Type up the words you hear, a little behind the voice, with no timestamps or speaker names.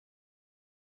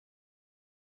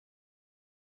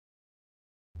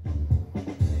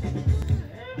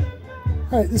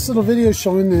Alright, this little video is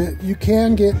showing that you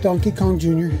can get Donkey Kong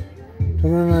Jr. to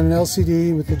run on an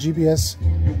LCD with the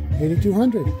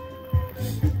GBS-8200.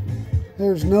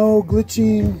 There's no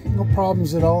glitching, no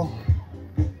problems at all.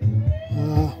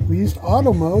 We used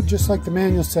auto mode, just like the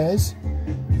manual says.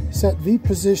 Set V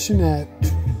position at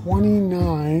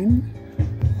 29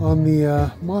 on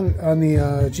the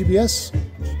GBS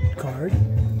card,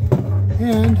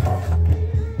 and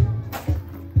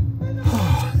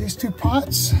these two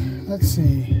pots. Let's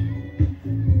see.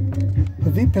 The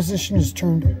V position is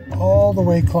turned all the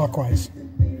way clockwise.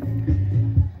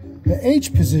 The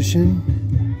H position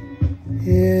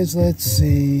is, let's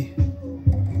see,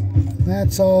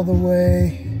 that's all the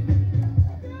way,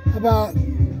 about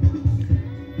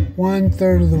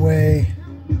 1/3 of the way.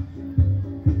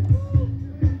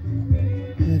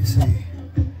 Let's see,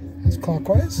 that's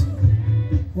clockwise,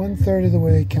 1/3 of the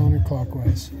way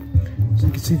counterclockwise. So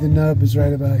you can see the nub is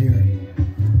right about here.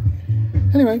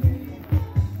 Anyway,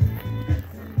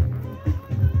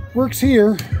 works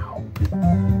here.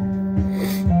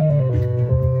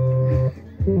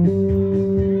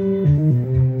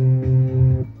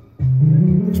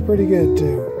 Looks pretty good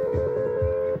too.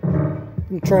 I'm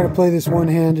going to try to play this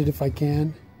one-handed if I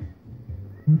can.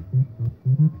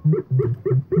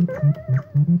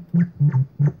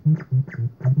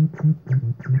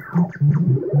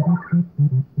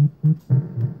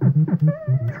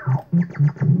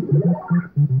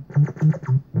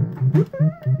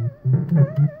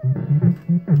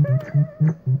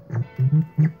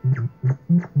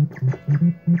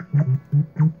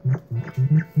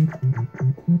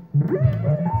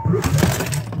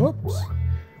 Whoops.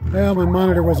 Well, my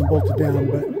monitor wasn't bolted down,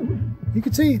 but you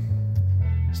can see,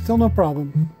 still no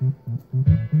problem.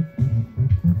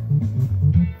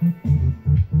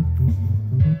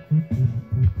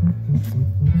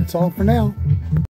 That's all for now.